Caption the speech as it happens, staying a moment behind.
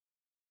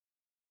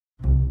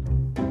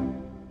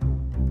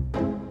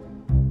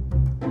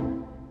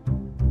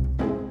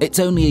It's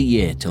only a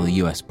year till the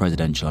US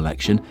presidential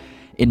election.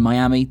 In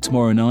Miami,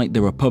 tomorrow night,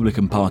 the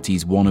Republican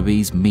Party's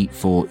wannabes meet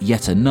for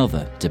yet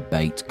another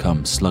debate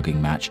come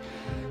slugging match.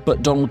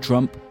 But Donald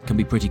Trump can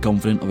be pretty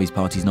confident of his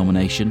party's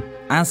nomination,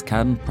 as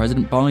can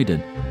President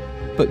Biden.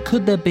 But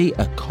could there be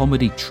a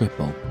comedy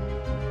triple?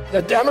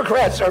 The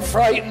Democrats are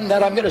frightened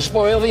that I'm going to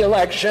spoil the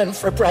election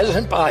for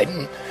President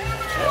Biden.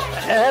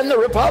 And the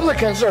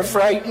Republicans are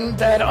frightened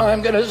that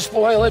I'm going to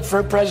spoil it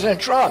for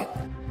President Trump.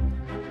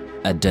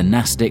 A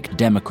dynastic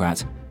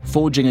Democrat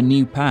forging a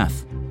new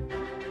path.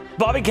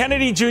 Bobby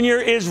Kennedy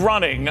Jr. is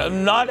running,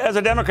 not as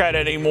a Democrat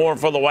anymore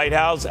for the White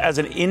House, as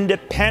an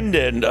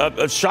independent.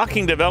 A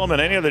shocking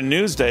development. Any other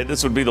news day,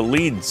 this would be the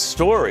lead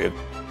story.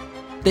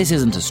 This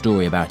isn't a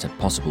story about a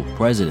possible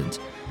president.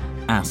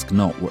 Ask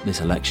not what this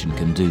election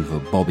can do for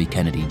Bobby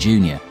Kennedy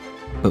Jr.,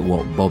 but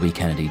what Bobby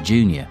Kennedy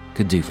Jr.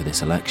 could do for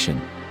this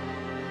election.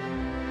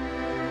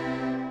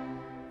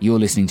 You're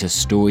listening to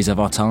Stories of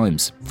Our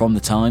Times, from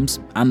The Times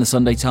and The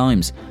Sunday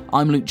Times.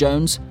 I'm Luke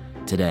Jones.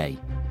 Today,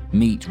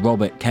 meet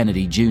Robert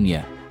Kennedy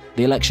Jr.,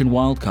 the election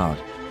wildcard.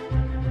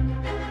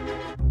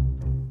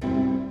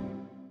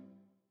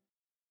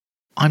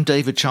 I'm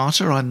David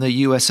Charter. I'm the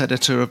US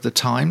editor of The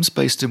Times,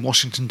 based in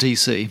Washington,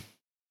 D.C.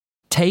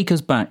 Take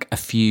us back a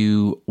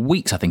few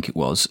weeks, I think it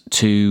was,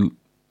 to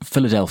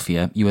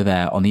Philadelphia. You were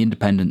there on the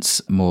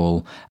Independence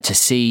Mall to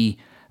see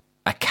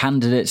a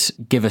candidate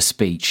give a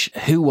speech.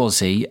 Who was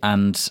he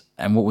and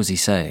what was he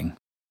saying?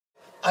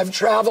 I've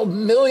traveled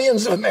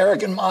millions of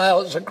American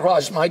miles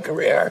across my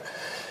career.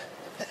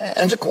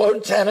 And to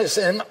quote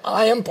Tennyson,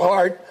 I am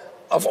part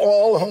of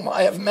all whom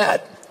I have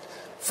met.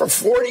 For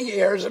 40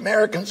 years,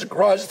 Americans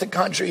across the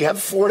country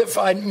have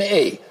fortified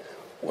me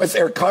with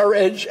their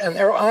courage and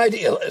their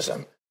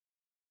idealism.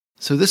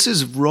 So this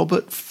is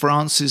Robert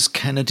Francis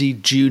Kennedy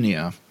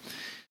Jr.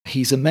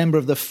 He's a member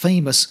of the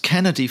famous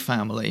Kennedy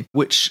family,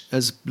 which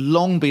has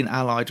long been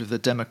allied with the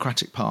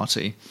Democratic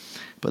Party.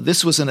 But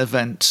this was an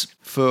event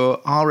for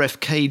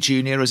RFK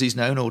Jr., as he's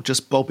known, or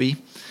just Bobby,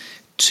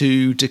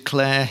 to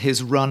declare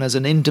his run as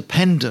an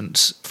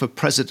independent for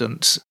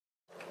president.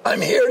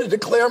 I'm here to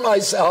declare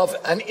myself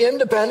an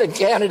independent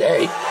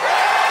candidate.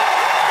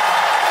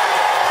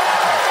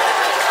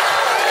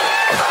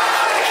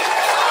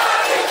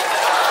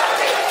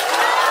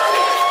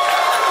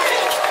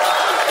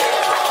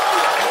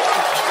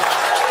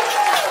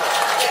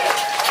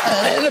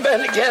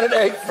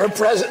 Candidate for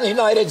President of the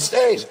United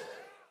States.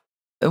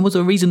 And was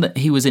there a reason that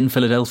he was in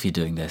Philadelphia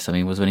doing this? I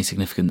mean, was there any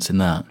significance in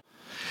that?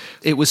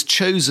 It was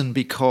chosen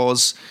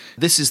because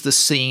this is the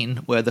scene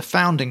where the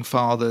Founding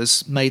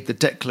Fathers made the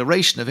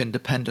Declaration of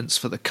Independence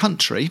for the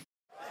country.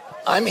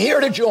 I'm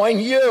here to join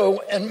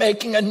you in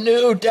making a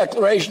new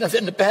Declaration of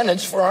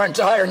Independence for our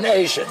entire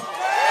nation.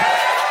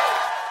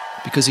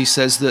 Because he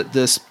says that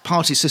this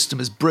party system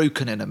is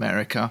broken in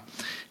America,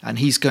 and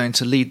he's going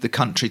to lead the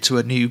country to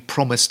a new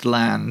promised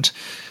land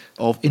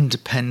of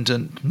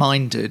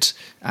independent-minded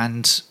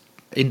and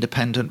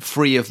independent,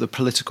 free of the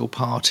political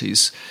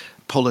parties,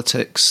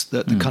 politics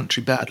that the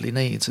country badly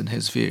needs, in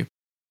his view.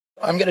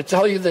 I'm going to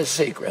tell you this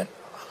secret.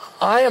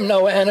 I am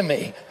no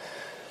enemy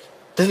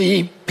to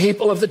the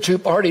people of the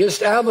two-party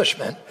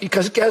establishment,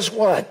 because guess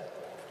what?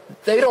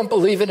 They don't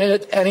believe in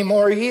it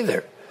anymore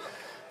either.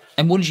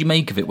 And what did you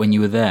make of it when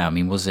you were there? I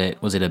mean, was it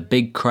a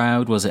big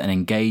crowd? Was it an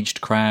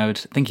engaged crowd?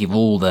 Thinking of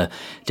all the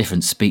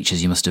different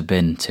speeches you must have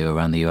been to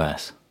around the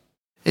US.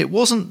 It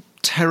wasn't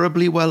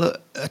terribly well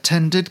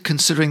attended,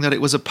 considering that it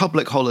was a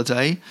public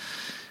holiday,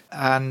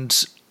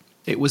 and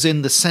it was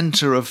in the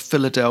centre of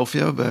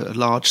Philadelphia, a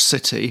large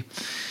city.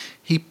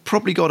 He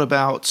probably got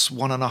about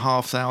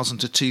 1,500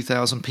 to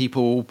 2,000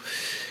 people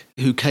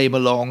who came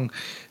along.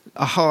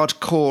 A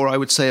hardcore, I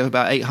would say, of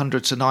about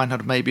 800 to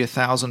 900, maybe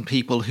 1,000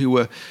 people who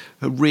were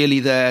really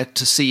there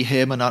to see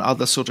him, and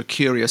other sort of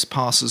curious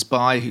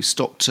passers-by who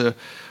stopped to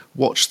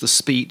watch the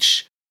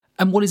speech.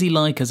 And what is he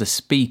like as a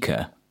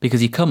speaker?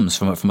 Because he comes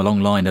from a long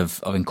line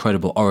of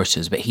incredible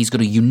orators, but he's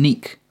got a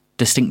unique,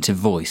 distinctive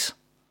voice.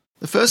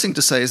 The first thing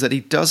to say is that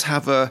he does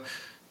have a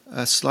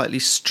slightly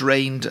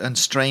strained and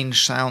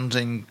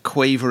strange-sounding,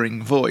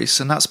 quavering voice,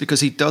 and that's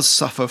because he does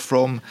suffer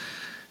from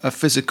a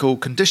physical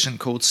condition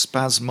called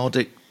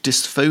spasmodic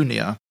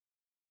dysphonia.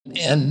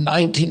 In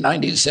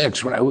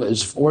 1996, when I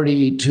was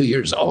 42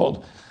 years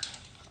old,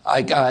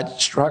 I got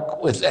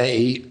struck with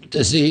a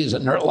disease, a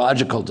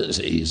neurological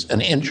disease,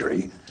 an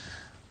injury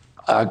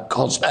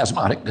called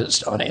spasmodic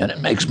dystonia, and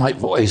it makes my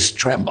voice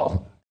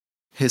tremble.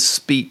 His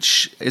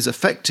speech is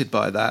affected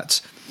by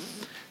that,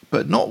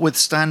 but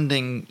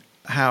notwithstanding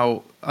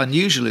how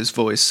unusual his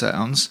voice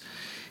sounds,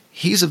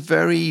 he's a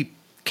very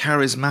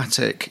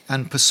charismatic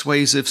and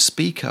persuasive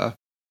speaker.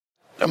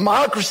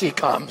 Democracy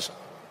comes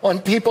when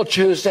people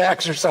choose to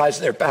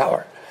exercise their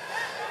power.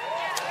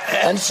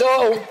 And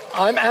so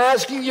I'm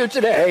asking you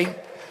today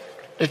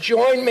to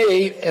join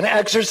me in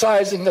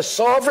exercising the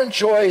sovereign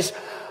choice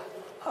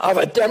of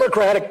a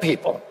democratic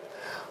people.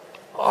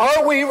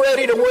 Are we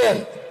ready to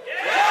win?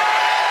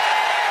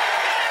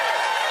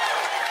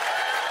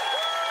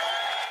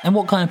 And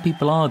what kind of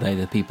people are they,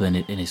 the people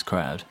in his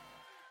crowd?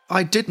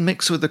 I did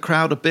mix with the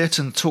crowd a bit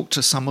and talk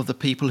to some of the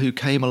people who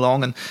came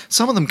along, and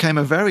some of them came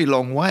a very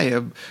long way.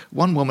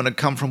 One woman had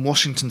come from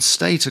Washington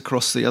State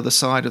across the other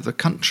side of the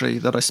country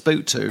that I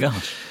spoke to.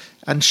 Gosh.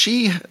 And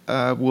she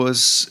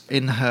was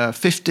in her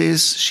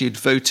 50s. She had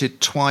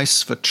voted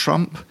twice for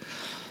Trump,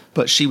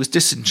 but she was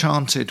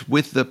disenchanted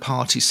with the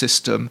party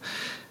system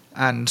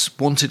and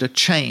wanted a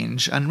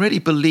change, and really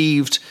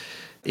believed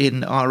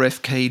in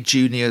RFK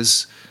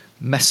Jr.'s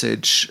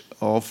message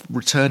of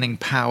returning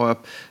power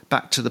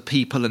back to the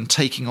people and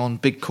taking on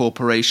big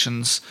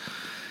corporations,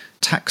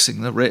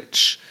 taxing the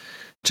rich,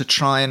 to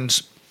try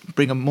and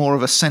bring more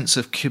of a sense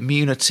of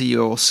community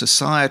or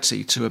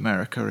society to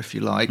America, if you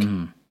like.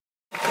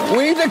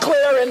 We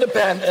declare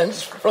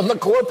independence from the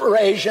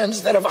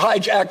corporations that have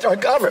hijacked our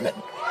government.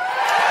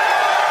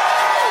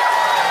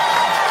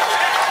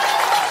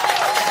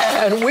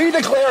 And we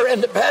declare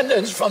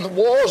independence from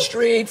Wall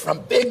Street,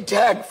 from big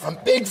tech, from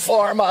big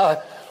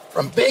pharma,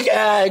 from big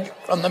ag,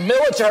 from the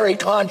military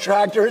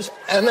contractors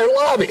and their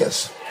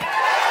lobbyists.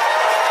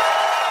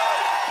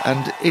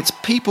 And it's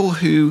people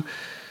who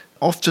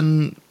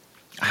often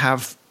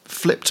have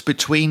flipped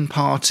between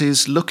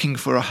parties, looking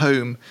for a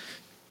home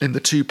in the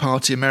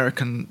two-party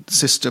American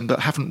system, that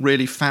haven't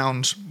really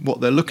found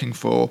what they're looking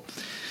for.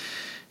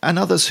 And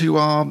others who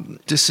are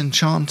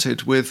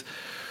disenchanted with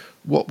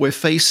what we're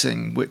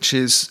facing, which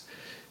is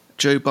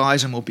Joe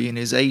Biden will be in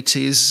his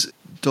 80s,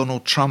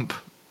 Donald Trump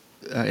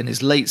in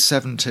his late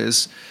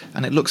 70s,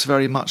 and it looks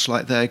very much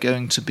like they're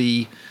going to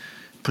be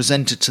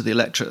presented to the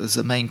electorate as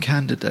the main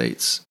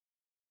candidates.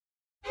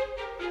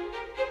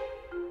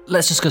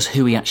 Let's discuss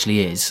who he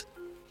actually is.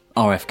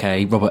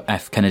 RFK, Robert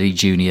F. Kennedy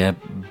Jr.,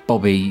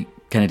 Bobby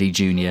Kennedy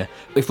Jr.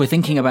 If we're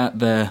thinking about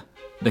the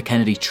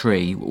Kennedy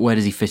tree, where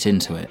does he fit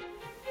into it?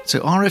 So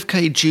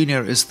RFK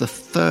Jr. is the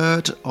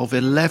third of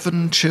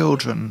 11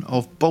 children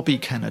of Bobby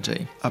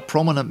Kennedy, a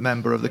prominent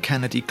member of the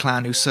Kennedy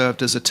clan who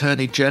served as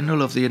Attorney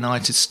General of the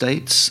United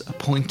States,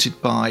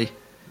 appointed by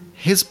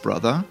his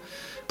brother,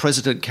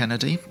 President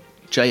Kennedy,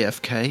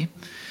 JFK,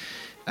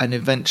 and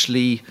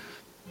eventually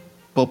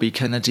Bobby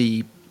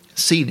Kennedy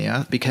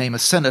Sr. became a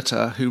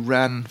senator who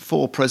ran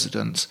for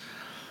president,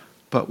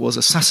 but was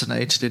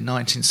assassinated in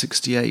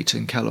 1968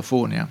 in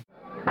California.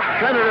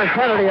 Senator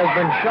Kennedy has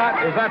been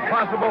shot. Is that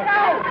possible?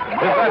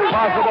 Is that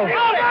possible?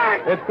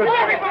 It could.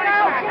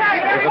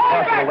 Is it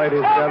possible,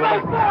 ladies and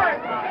gentlemen?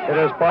 It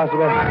is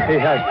possible. He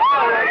has.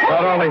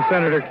 Not only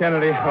Senator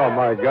Kennedy. Oh,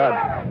 my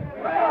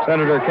God.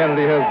 Senator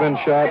Kennedy has been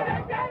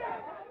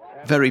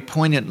shot. Very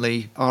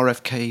poignantly,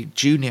 RFK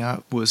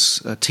Jr.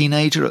 was a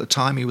teenager at the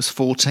time. He was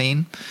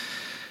 14.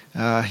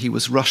 He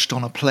was rushed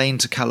on a plane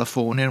to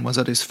California and was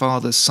at his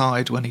father's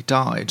side when he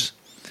died.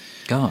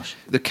 Gosh.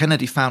 The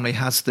Kennedy family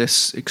has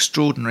this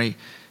extraordinary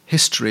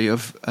history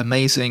of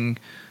amazing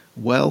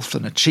wealth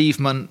and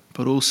achievement,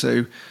 but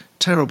also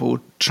terrible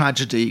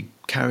tragedy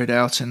carried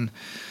out in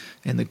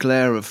the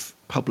glare of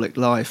public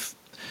life.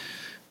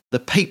 The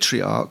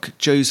patriarch,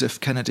 Joseph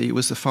Kennedy,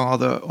 was the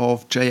father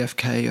of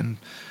JFK and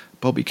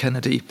Bobby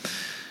Kennedy.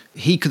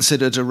 He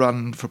considered a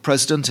run for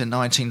president in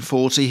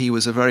 1940. He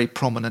was a very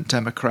prominent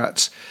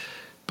Democrat,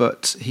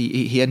 but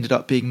he ended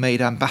up being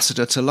made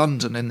ambassador to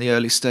London in the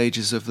early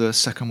stages of the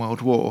Second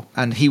World War.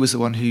 And he was the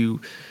one who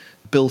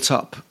built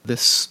up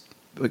this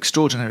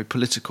extraordinary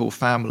political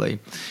family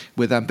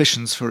with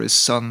ambitions for his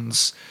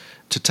sons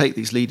to take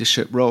these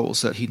leadership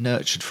roles that he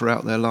nurtured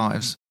throughout their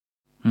lives.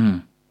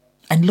 And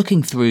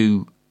looking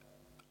through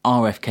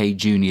RFK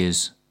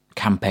Jr.'s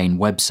campaign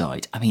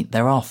website, I mean,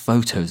 there are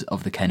photos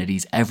of the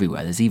Kennedys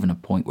everywhere. There's even a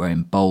point where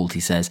in bold he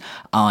says,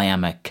 "I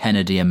am a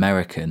Kennedy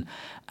American."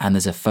 And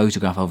there's a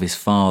photograph of his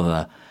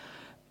father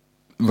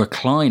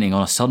reclining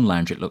on a sun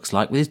lounger, it looks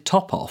like, with his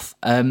top off.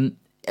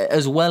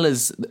 As well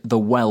as the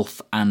wealth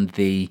and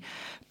the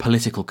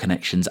political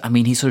connections, I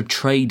mean, he's sort of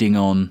trading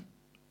on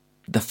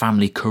the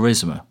family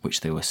charisma,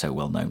 which they were so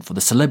well known for,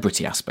 the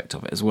celebrity aspect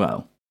of it as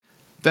well.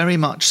 Very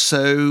much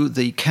so.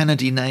 The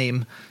Kennedy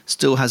name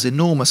still has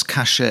enormous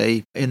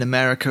cachet in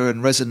America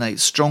and resonates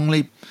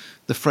strongly.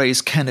 The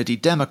phrase Kennedy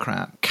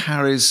Democrat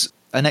carries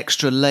an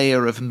extra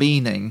layer of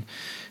meaning,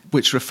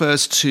 which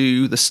refers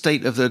to the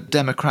state of the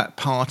Democrat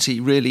Party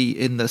really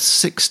in the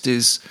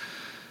 60s,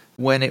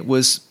 when it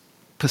was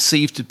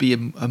perceived to be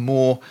a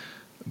more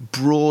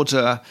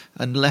broader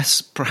and less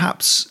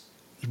perhaps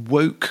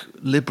woke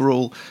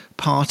liberal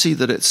party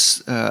that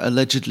it's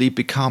allegedly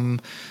become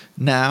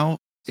now.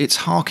 It's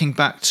harking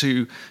back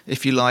to,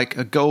 if you like,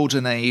 a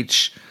golden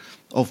age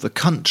of the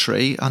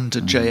country under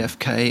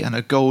JFK and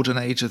a golden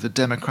age of the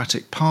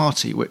Democratic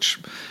Party, which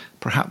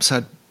perhaps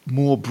had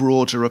more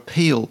broader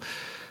appeal,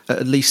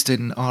 at least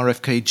in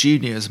RFK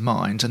Jr.'s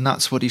mind, and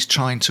that's what he's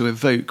trying to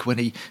evoke when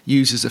he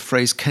uses the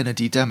phrase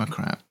Kennedy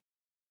Democrat.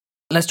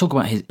 Let's talk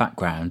about his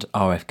background,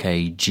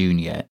 RFK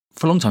Jr.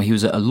 For a long time, he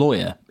was a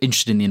lawyer,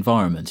 interested in the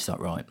environment, is that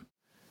right?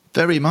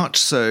 Very much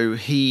so.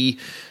 He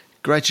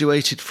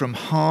graduated from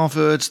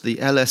Harvard, the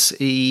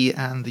LSE,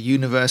 and the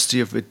University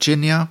of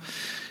Virginia,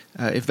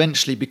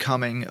 eventually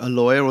becoming a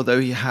lawyer,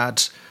 although he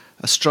had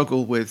a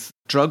struggle with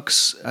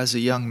drugs as a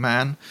young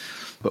man.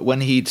 But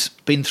when he'd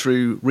been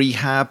through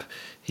rehab,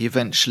 he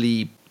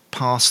eventually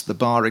passed the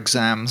bar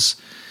exams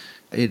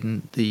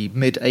in the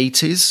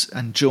mid-80s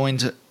and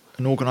joined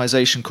an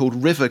organisation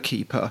called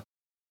Riverkeeper.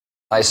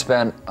 I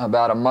spent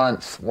about a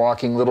month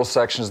walking little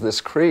sections of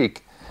this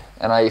creek,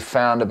 and I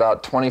found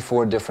about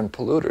 24 different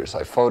polluters.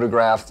 I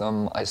photographed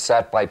them. I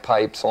sat by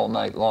pipes all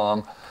night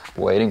long,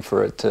 waiting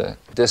for it to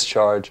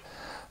discharge.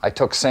 I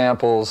took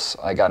samples.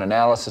 I got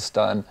analysis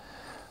done.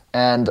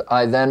 And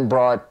I then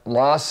brought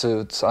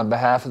lawsuits on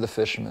behalf of the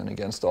fishermen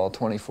against all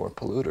 24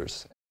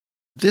 polluters.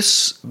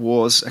 This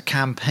was a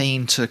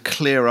campaign to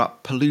clear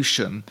up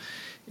pollution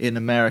in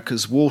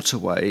America's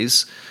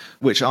waterways,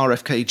 which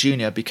RFK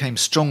Jr. became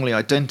strongly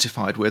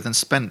identified with and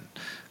spent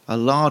a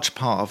large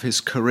part of his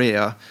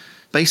career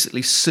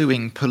basically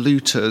suing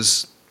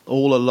polluters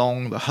all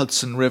along the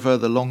Hudson River,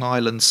 the Long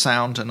Island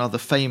Sound, and other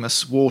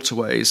famous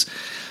waterways,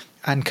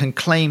 and can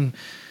claim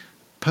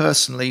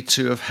personally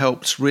to have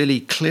helped really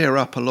clear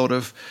up a lot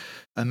of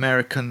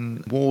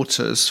American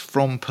waters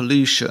from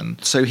pollution.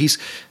 So he's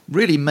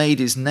really made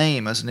his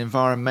name as an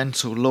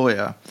environmental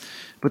lawyer,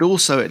 but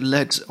also it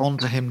led on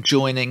to him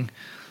joining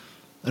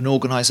an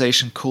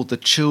organisation called the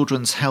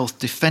Children's Health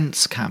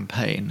Defence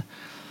Campaign.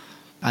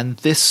 And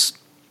this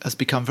has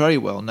become very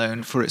well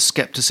known for its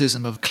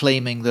scepticism of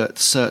claiming that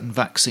certain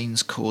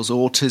vaccines cause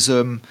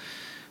autism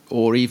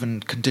or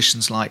even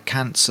conditions like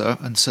cancer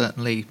and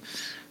certainly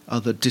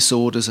other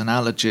disorders and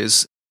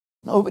allergies.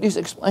 Nobody's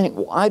explaining,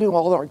 why do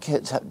all our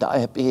kids have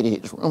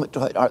diabetes,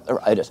 rheumatoid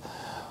arthritis?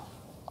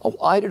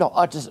 Why did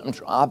autism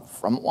drop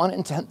from 1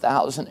 in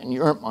 10,000 in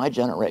Europe, my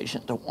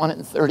generation, to 1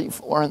 in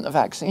 34 in the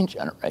vaccine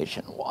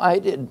generation? Why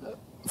did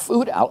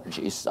food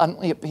allergies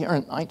suddenly appear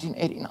in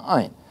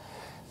 1989?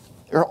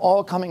 They're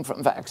all coming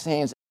from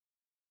vaccines.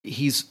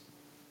 He's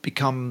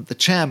become the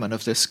chairman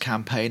of this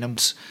campaign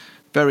and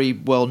very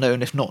well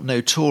known, if not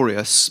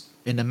notorious,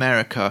 in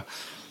America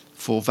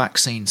for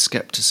vaccine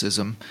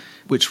skepticism,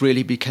 which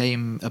really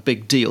became a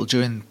big deal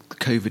during the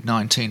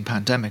COVID-19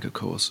 pandemic, of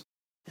course.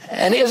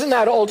 And isn't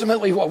that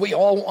ultimately what we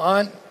all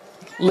want?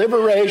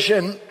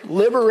 Liberation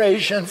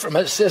from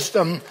a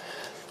system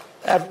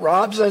that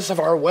robs us of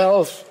our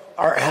wealth,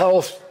 our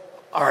health,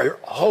 our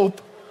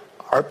hope,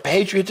 our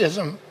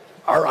patriotism,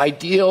 our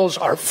ideals,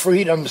 our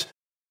freedoms.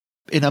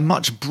 In a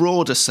much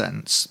broader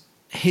sense,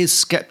 his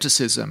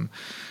skepticism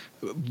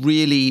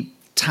really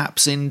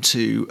taps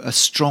into a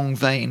strong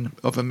vein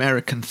of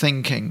American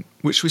thinking,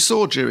 which we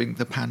saw during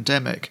the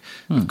pandemic,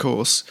 of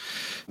course,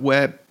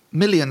 where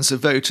millions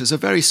of voters are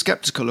very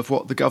sceptical of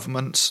what the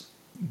government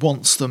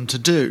wants them to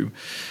do,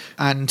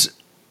 and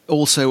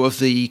also of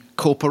the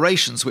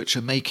corporations which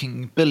are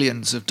making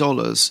billions of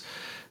dollars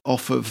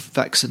off of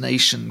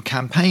vaccination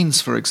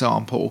campaigns, for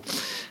example.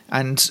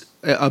 And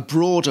a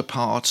broader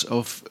part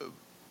of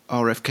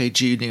RFK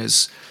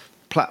Jr.'s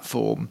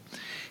platform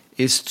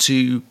is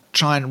to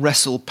try and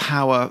wrestle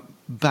power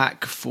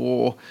back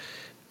for,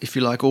 if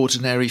you like,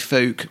 ordinary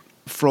folk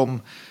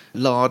from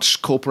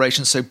large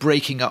corporations, so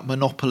breaking up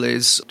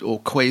monopolies or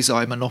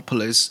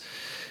quasi-monopolies,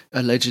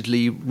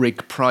 allegedly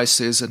rig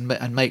prices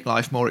and make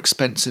life more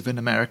expensive in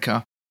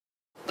America.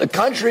 The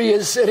country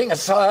is sitting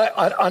aside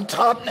on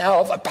top now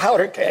of a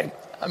powder keg.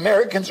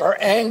 Americans are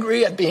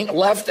angry at being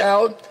left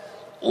out,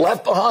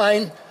 left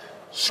behind,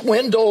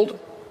 swindled,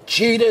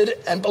 cheated,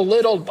 and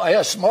belittled by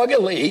a smug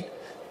elite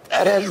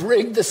that has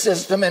rigged the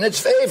system in its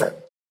favor.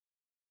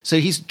 So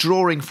he's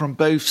drawing from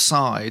both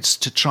sides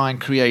to try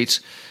and create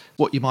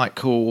what you might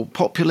call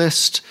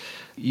populist,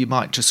 you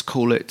might just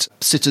call it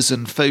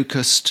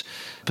citizen-focused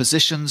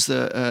positions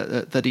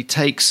that he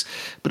takes.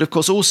 But of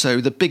course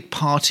also the big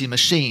party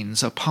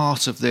machines are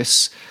part of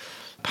this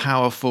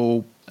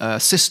powerful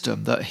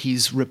system that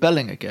he's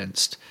rebelling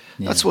against.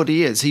 Yeah. That's what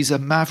he is. He's a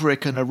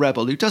maverick and a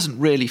rebel who doesn't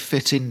really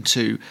fit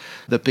into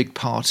the big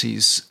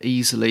parties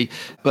easily,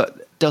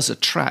 but does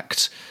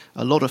attract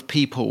a lot of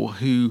people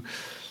who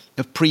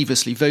have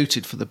previously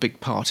voted for the big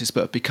parties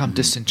but have become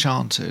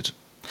disenchanted.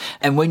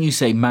 And when you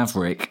say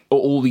maverick,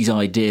 all these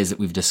ideas that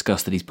we've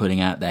discussed that he's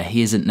putting out there,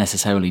 he isn't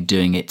necessarily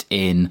doing it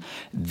in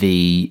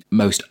the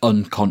most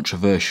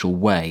uncontroversial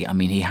way. I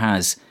mean, he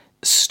has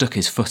stuck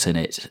his foot in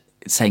it,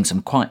 saying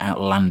some quite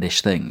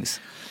outlandish things.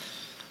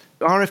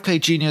 RFK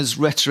Jr.'s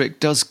rhetoric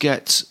does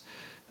get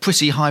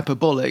pretty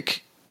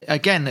hyperbolic.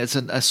 Again, it's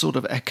a sort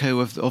of echo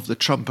of the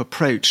Trump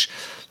approach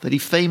that he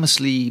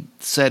famously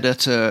said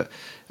at an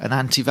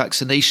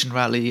anti-vaccination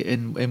rally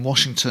in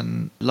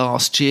Washington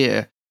last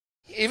year.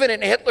 Even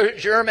in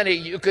Hitler's Germany,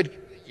 you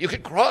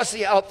could cross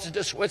the Alps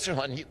into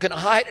Switzerland. You can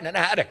hide in an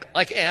attic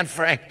like Anne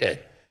Frank did.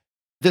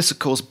 This, of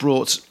course,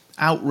 brought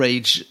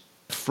outrage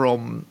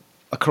from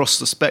across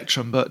the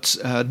spectrum, but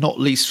not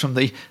least from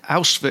the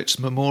Auschwitz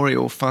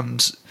Memorial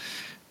Fund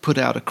put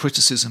out a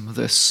criticism of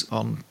this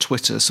on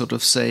Twitter, sort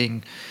of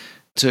saying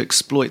to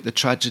exploit the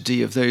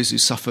tragedy of those who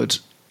suffered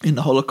in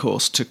the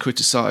Holocaust to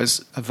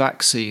criticize a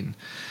vaccine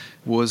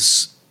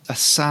was a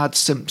sad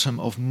symptom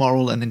of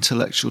moral and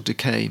intellectual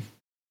decay.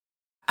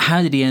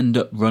 How did he end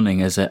up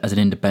running as an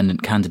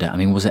independent candidate? I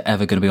mean, was it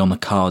ever going to be on the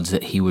cards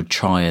that he would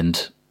try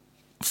and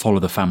follow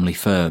the family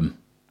firm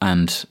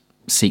and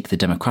seek the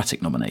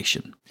Democratic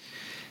nomination.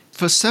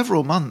 For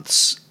several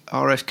months,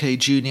 RFK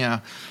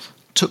Jr.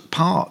 took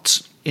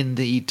part in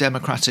the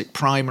Democratic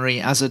primary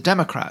as a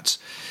Democrat.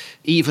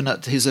 Even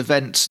at his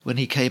event when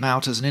he came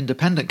out as an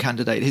independent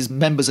candidate, his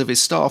members of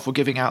his staff were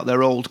giving out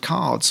their old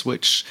cards,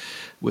 which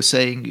were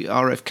saying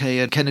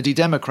RFK and Kennedy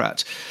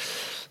Democrat.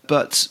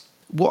 But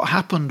what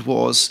happened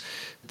was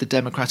the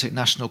Democratic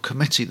National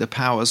Committee, the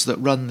powers that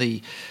run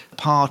the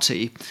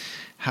party,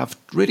 have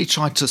really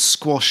tried to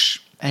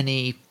squash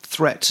any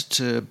threat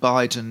to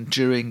Biden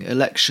during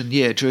election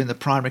year, during the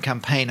primary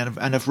campaign,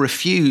 and have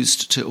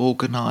refused to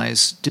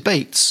organise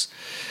debates,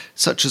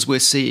 such as we're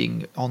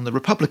seeing on the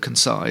Republican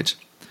side.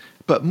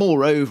 But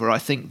moreover, I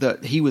think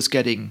that he was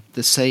getting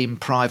the same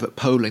private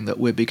polling that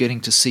we're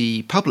beginning to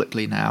see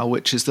publicly now,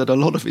 which is that a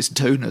lot of his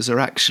donors are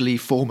actually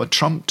former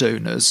Trump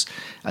donors.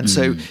 And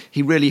so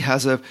he really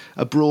has a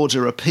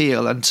broader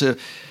appeal, and to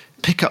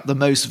pick up the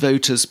most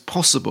voters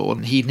possible,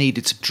 and he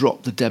needed to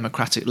drop the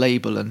Democratic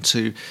label and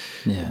to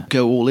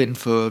go all in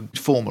for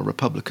former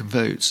Republican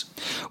votes.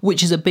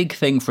 Which is a big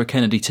thing for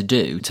Kennedy to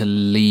do, to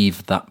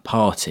leave that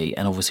party.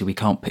 And obviously we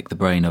can't pick the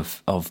brain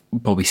of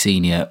Bobby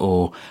Sr.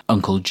 or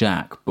Uncle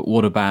Jack, but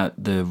what about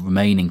the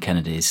remaining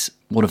Kennedys?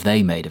 What have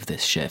they made of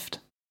this shift?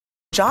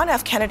 John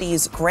F.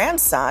 Kennedy's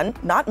grandson,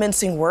 not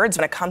mincing words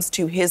when it comes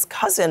to his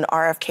cousin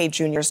RFK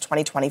Jr.'s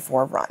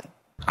 2024 run.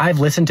 I've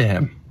listened to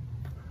him.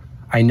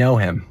 I know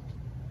him.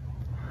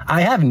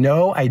 I have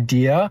no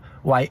idea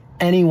why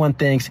anyone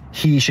thinks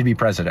he should be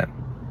president.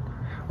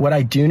 What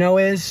I do know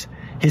is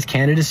his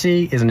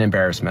candidacy is an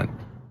embarrassment.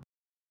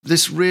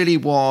 This really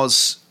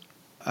was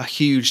a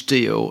huge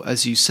deal,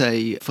 as you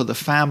say, for the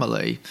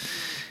family.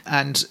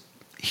 And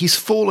he's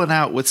fallen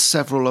out with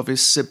several of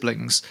his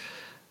siblings.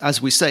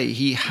 As we say,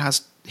 he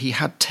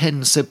had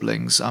 10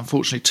 siblings.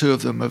 Unfortunately, 2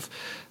 of them have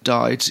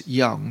died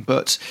young,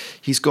 but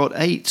he's got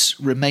 8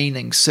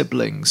 remaining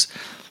siblings.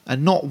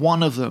 And not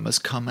one of them has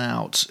come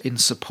out in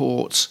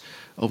support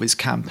of his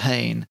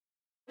campaign.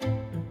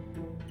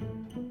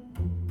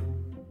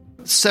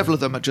 Several of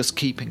them are just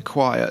keeping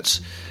quiet,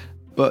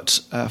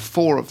 but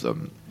 4 of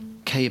them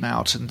came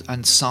out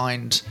and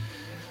signed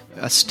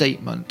a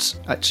statement,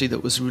 actually,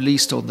 that was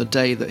released on the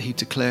day that he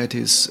declared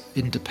his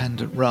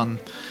independent run.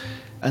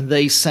 And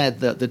they said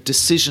that the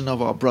decision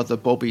of our brother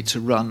Bobby to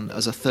run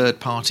as a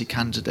third-party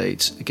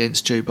candidate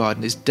against Joe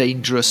Biden is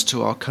dangerous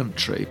to our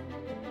country.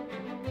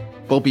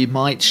 Bobby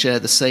might share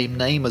the same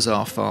name as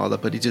our father,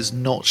 but he does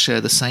not share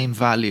the same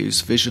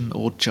values, vision,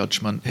 or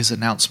judgment. His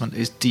announcement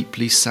is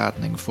deeply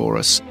saddening for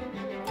us.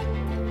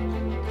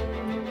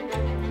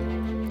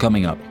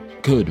 Coming up,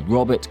 could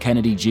Robert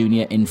Kennedy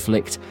Jr.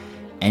 inflict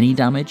any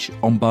damage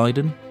on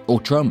Biden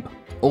or Trump,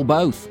 or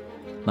both?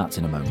 That's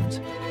in a moment.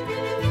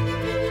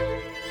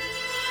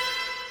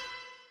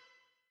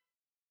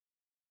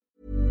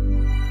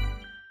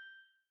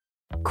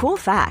 Cool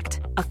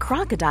fact, a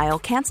crocodile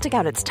can't stick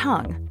out its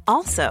tongue.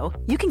 Also,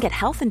 you can get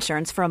health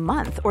insurance for a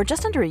month or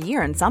just under a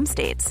year in some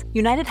states.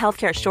 United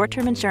Healthcare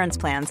short-term insurance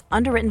plans,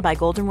 underwritten by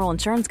Golden Rule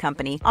Insurance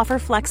Company, offer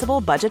flexible,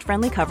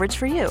 budget-friendly coverage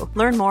for you.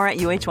 Learn more at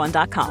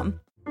uh1.com.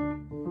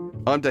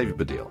 I'm David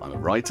Baddiel. I'm a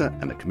writer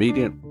and a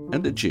comedian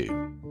and a Jew.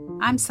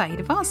 I'm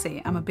Sayeeda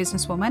Warsi. I'm a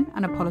businesswoman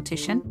and a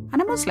politician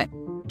and a Muslim.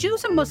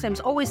 Jews and Muslims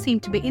always seem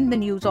to be in the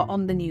news or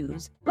on the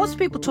news. Lots of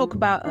people talk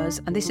about us,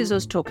 and this is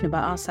us talking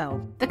about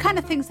ourselves. The kind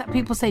of things that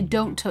people say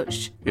don't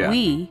touch,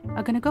 we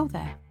are going to go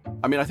there.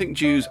 I mean, I think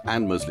Jews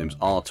and Muslims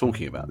are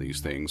talking about these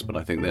things, but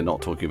I think they're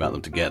not talking about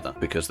them together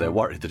because they're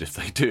worried that if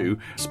they do,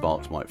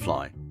 sparks might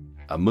fly.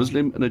 A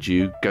Muslim and a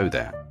Jew go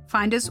there.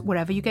 Find us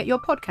wherever you get your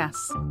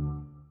podcasts.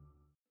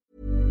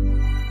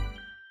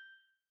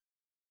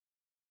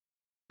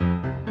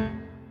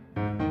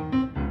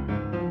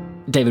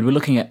 David, we're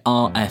looking at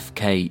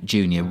RFK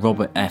Jr.,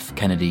 Robert F.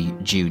 Kennedy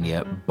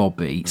Jr.,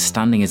 Bobby,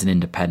 standing as an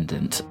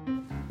independent.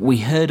 We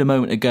heard a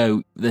moment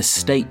ago the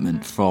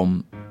statement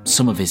from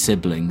some of his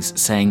siblings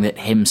saying that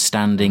him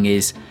standing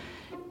is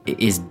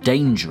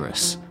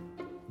dangerous.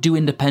 Do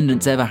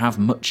independents ever have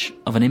much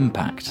of an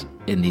impact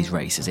in these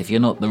races? If you're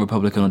not the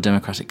Republican or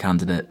Democratic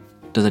candidate,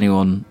 does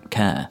anyone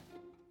care?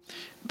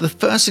 The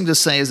first thing to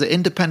say is that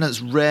independents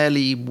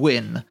rarely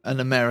win an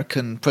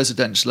American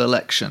presidential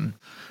election.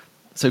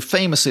 So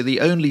famously, the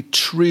only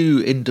true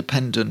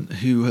independent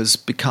who has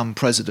become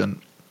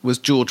president was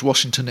George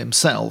Washington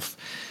himself.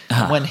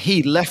 And when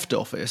he left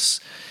office,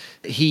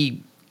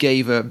 he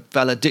gave a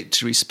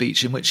valedictory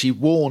speech in which he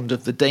warned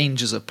of the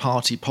dangers of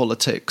party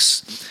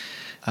politics,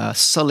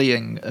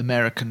 sullying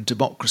American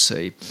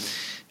democracy.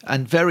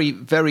 And very,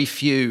 very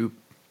few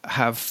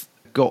have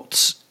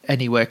got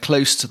anywhere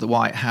close to the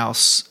White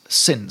House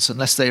since,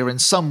 unless they are in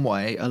some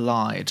way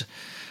allied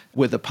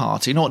with a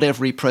party. Not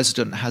every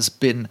president has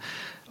been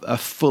a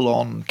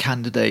full-on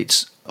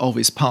candidate of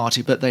his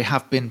party, but they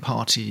have been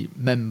party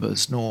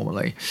members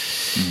normally.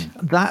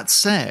 That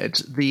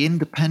said, the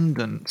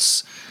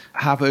independents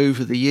have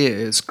over the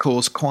years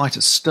caused quite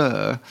a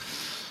stir.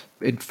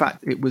 In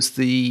fact, it was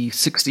the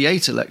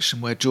 1968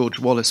 election where George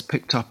Wallace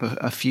picked up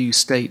a few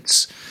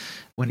states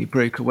when he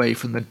broke away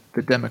from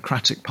the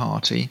Democratic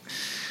Party.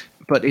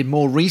 But in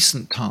more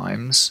recent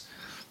times,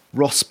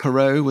 Ross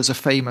Perot was a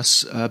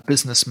famous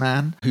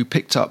businessman who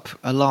picked up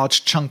a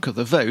large chunk of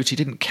the vote. He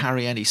didn't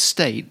carry any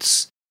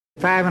states.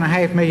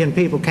 5.5 million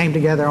people came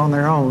together on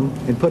their own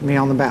and put me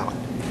on the ballot.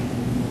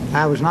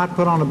 I was not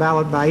put on the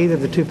ballot by either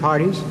of the two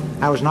parties.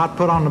 I was not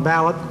put on the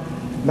ballot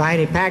by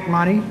any PAC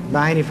money,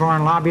 by any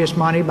foreign lobbyist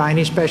money, by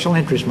any special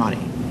interest money.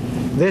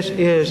 This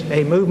is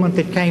a movement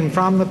that came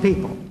from the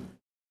people.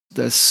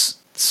 There's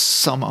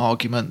some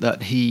argument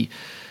that he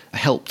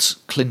helped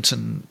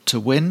Clinton to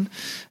win,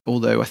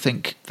 although I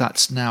think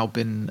that's now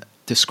been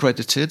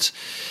discredited.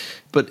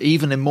 But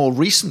even in more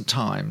recent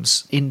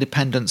times,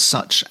 independents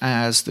such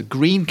as the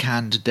Green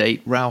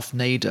candidate, Ralph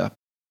Nader.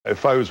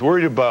 If I was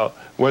worried about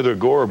whether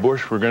Gore or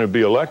Bush were going to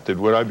be elected,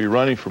 would I be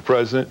running for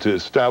president to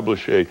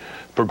establish a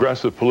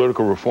progressive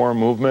political reform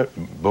movement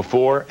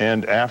before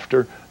and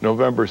after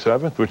November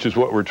 7th, which is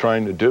what we're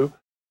trying to do?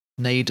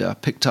 Nader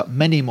picked up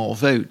many more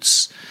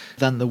votes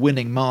than the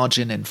winning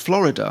margin in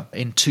Florida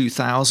in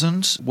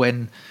 2000,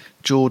 when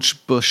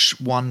George Bush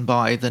won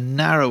by the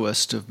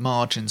narrowest of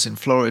margins in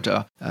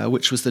Florida,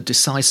 which was the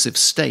decisive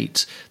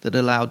state that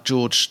allowed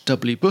George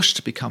W. Bush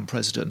to become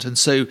president. And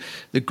so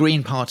the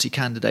Green Party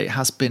candidate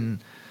has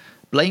been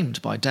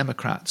blamed by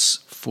Democrats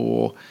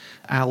for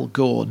Al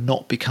Gore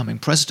not becoming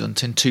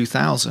president in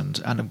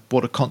 2000, and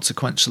what a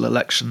consequential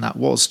election that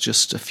was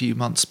just a few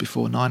months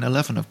before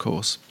 9/11, of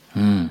course.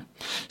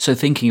 So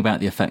thinking about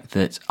the effect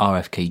that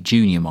RFK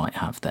Jr. might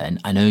have then,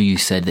 I know you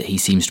said that he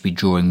seems to be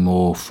drawing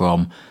more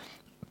from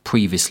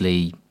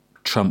previously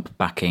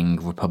Trump-backing,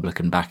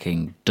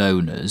 Republican-backing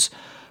donors.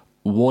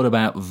 What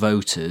about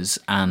voters,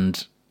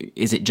 and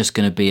is it just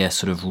going to be a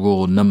sort of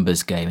raw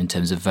numbers game in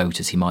terms of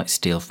voters he might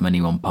steal from any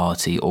one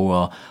party,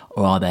 or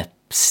are there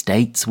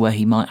states where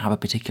he might have a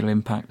particular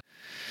impact?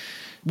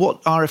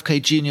 What RFK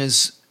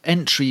Jr.'s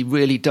entry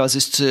really does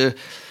is to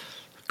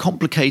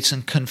complicate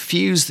and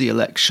confuse the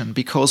election,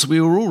 because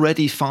we were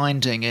already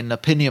finding in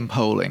opinion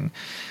polling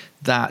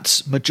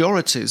that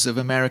majorities of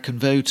American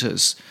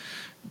voters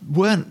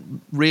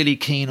weren't really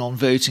keen on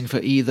voting for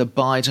either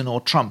Biden or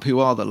Trump, who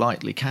are the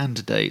likely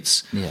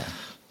candidates. Yeah.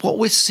 What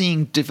we're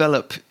seeing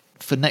develop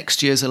for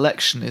next year's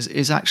election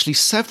is actually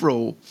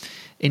several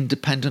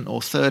independent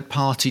or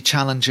third-party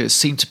challenges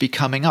seem to be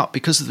coming up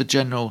because of the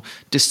general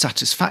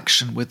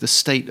dissatisfaction with the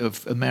state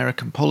of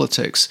American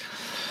politics.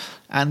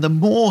 And the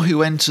more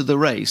who enter the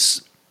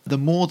race, the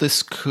more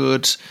this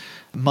could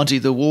muddy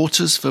the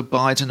waters for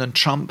Biden and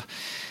Trump.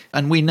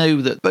 And we know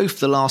that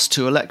both the last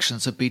two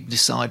elections have been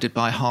decided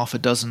by half a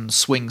dozen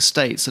swing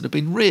states that have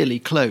been really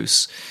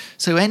close.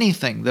 So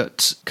anything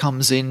that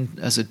comes in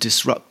as a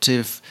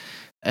disruptive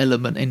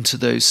element into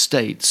those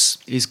states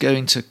is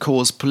going to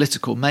cause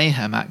political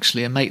mayhem,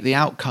 actually, and make the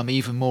outcome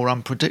even more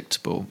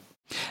unpredictable.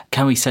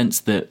 Can we sense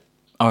that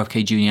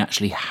RFK Jr.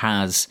 actually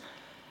has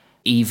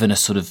even a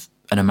sort of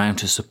an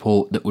amount of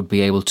support that would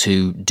be able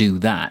to do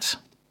that,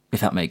 if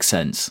that makes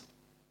sense?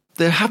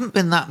 There haven't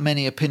been that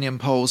many opinion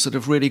polls that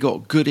have really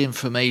got good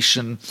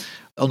information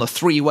on a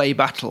three-way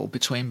battle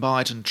between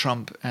Biden,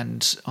 Trump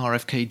and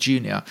RFK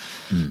Jr.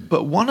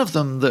 But one of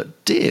them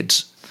that did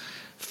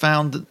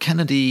found that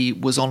Kennedy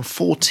was on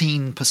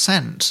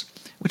 14%,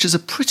 which is a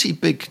pretty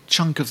big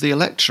chunk of the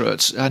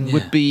electorate and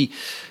would be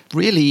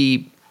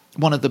really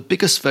one of the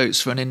biggest votes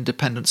for an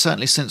independent,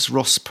 certainly since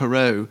Ross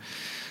Perot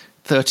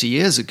 30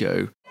 years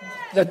ago.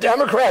 The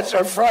Democrats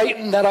are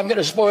frightened that I'm going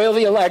to spoil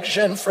the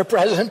election for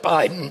President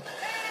Biden.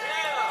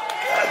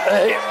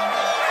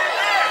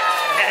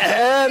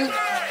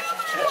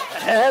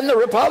 And the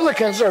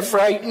Republicans are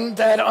frightened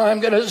that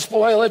I'm going to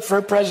spoil it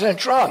for President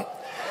Trump.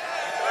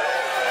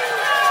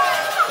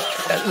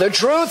 The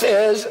truth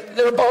is,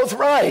 they're both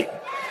right.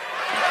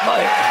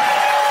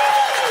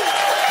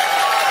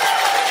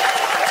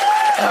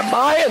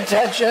 My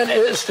intention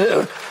is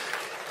to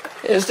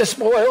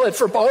spoil it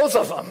for both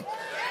of them.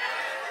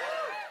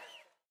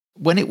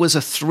 When it was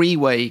a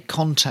three-way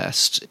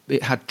contest,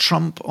 it had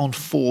Trump on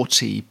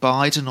 40,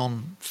 Biden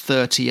on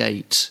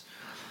 38,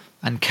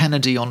 and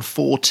Kennedy on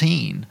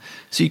 14.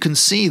 So you can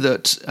see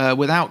that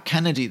without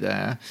Kennedy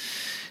there,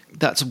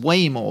 that's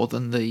way more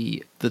than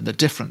the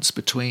difference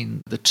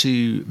between the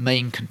two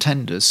main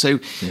contenders. So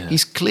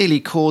he's clearly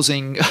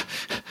causing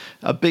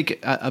a big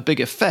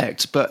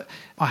effect. But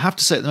I have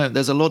to say at the moment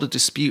there's a lot of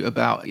dispute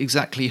about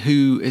exactly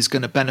who is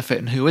going to benefit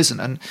and who isn't.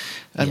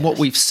 And what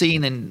we've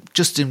seen in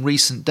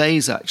recent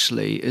days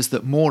actually is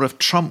that more of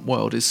Trump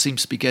world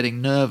seems to be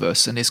getting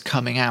nervous and is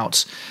coming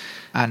out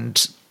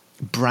and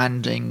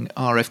branding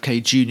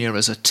RFK Jr.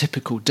 as a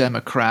typical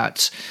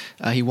Democrat.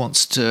 He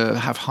wants to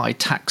have high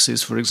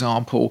taxes, for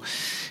example.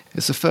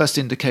 It's the first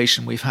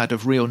indication we've had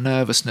of real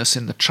nervousness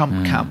in the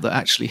Trump camp that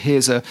actually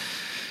here's a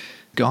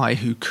guy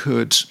who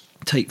could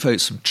take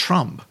votes from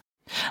Trump.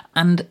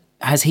 And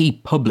has he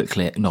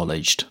publicly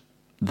acknowledged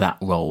that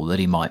role that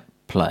he might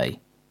play?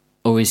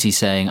 Or is he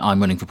saying, I'm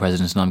running for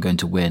president and I'm going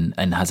to win,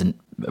 and hasn't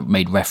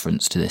made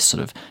reference to this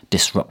sort of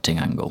disrupting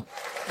angle?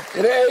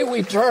 Today,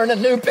 we turn a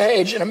new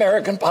page in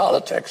American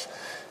politics.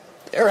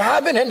 There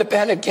have been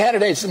independent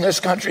candidates in this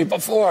country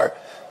before,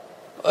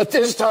 but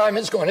this time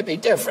it's going to be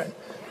different.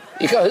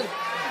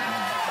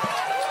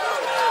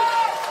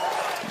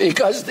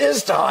 because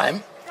this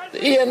time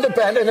the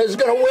independent is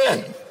going to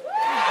win.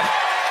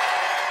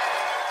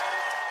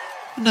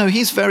 No,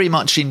 he's very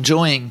much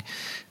enjoying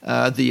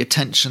the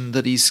attention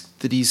that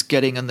he's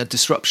getting and the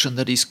disruption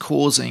that he's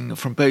causing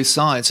from both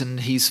sides,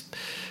 and he's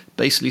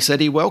basically said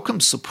he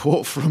welcomes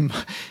support from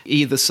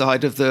either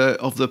side of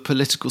the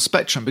political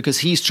spectrum, because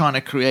he's trying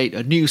to create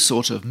a new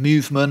sort of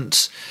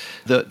movement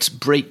that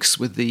breaks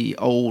with the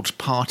old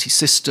party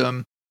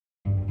system.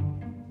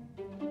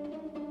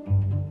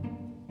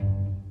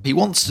 He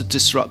wants to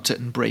disrupt it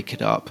and break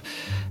it up.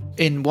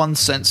 In one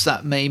sense,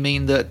 that may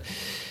mean that,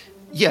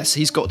 yes,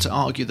 he's got to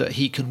argue that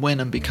he can win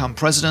and become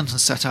president and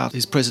set out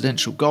his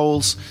presidential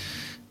goals.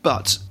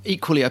 But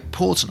equally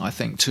important, I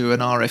think, to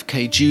an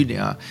RFK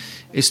Jr.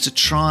 is to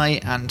try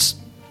and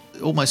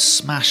almost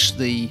smash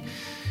the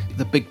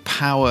big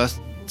power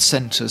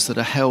centres that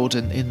are held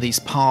in these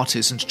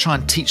parties, and to try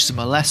and teach them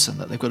a lesson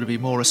that they've got to be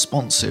more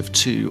responsive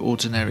to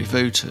ordinary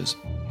voters.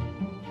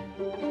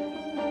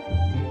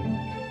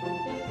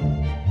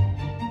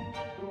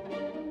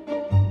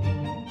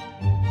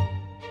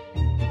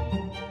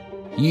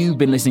 You've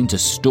been listening to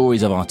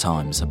Stories of Our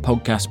Times, a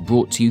podcast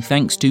brought to you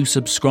thanks to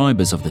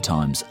subscribers of The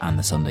Times and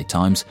The Sunday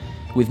Times,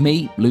 with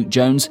me, Luke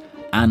Jones,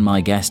 and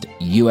my guest,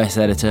 US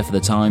editor for The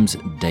Times,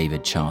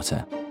 David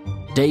Charter.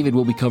 David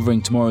will be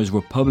covering tomorrow's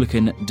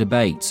Republican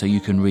debate, so you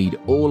can read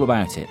all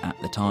about it at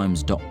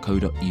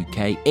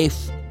thetimes.co.uk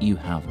if you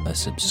have a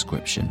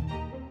subscription.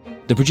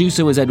 The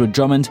producer was Edward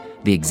Drummond,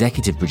 the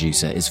executive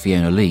producer is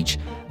Fiona Leach,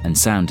 and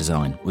sound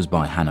design was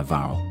by Hannah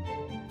Varrell.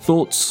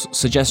 Thoughts,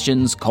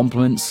 suggestions,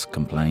 compliments,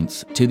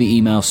 complaints to the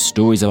email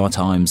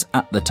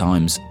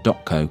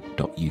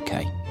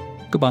storiesofourtimes@thetimes.co.uk.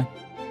 Goodbye.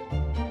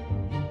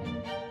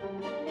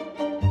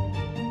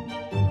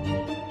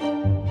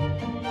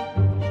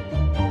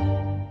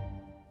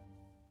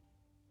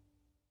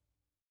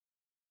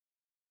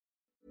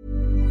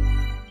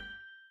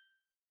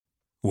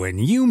 When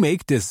you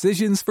make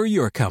decisions for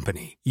your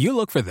company, you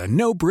look for the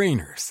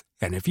no-brainers.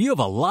 And if you have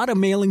a lot of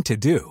mailing to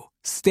do,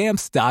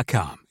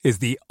 Stamps.com is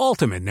the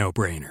ultimate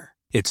no-brainer.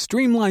 It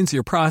streamlines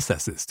your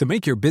processes to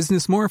make your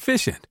business more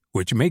efficient,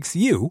 which makes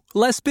you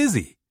less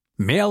busy.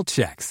 Mail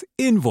checks,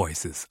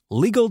 invoices,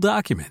 legal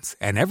documents,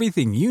 and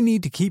everything you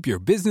need to keep your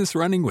business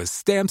running with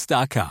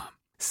Stamps.com.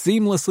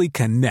 Seamlessly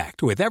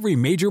connect with every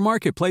major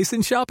marketplace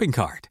and shopping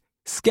cart.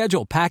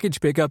 Schedule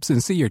package pickups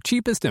and see your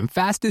cheapest and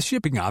fastest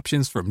shipping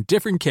options from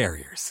different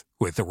carriers,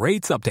 with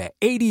rates up to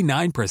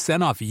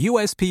 89% off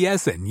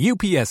USPS and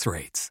UPS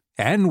rates.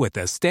 And with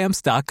the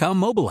Stamps.com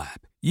mobile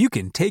app, you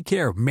can take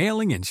care of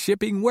mailing and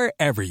shipping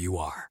wherever you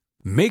are.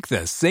 Make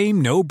the same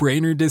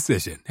no-brainer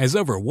decision as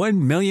over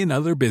 1 million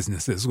other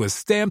businesses with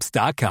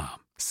Stamps.com.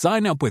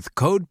 Sign up with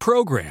code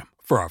PROGRAM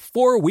for a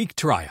 4-week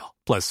trial,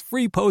 plus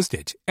free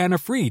postage and a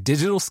free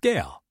digital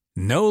scale.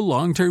 No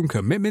long-term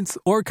commitments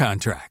or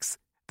contracts.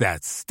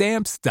 That's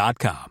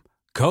Stamps.com.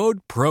 Code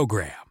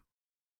PROGRAM.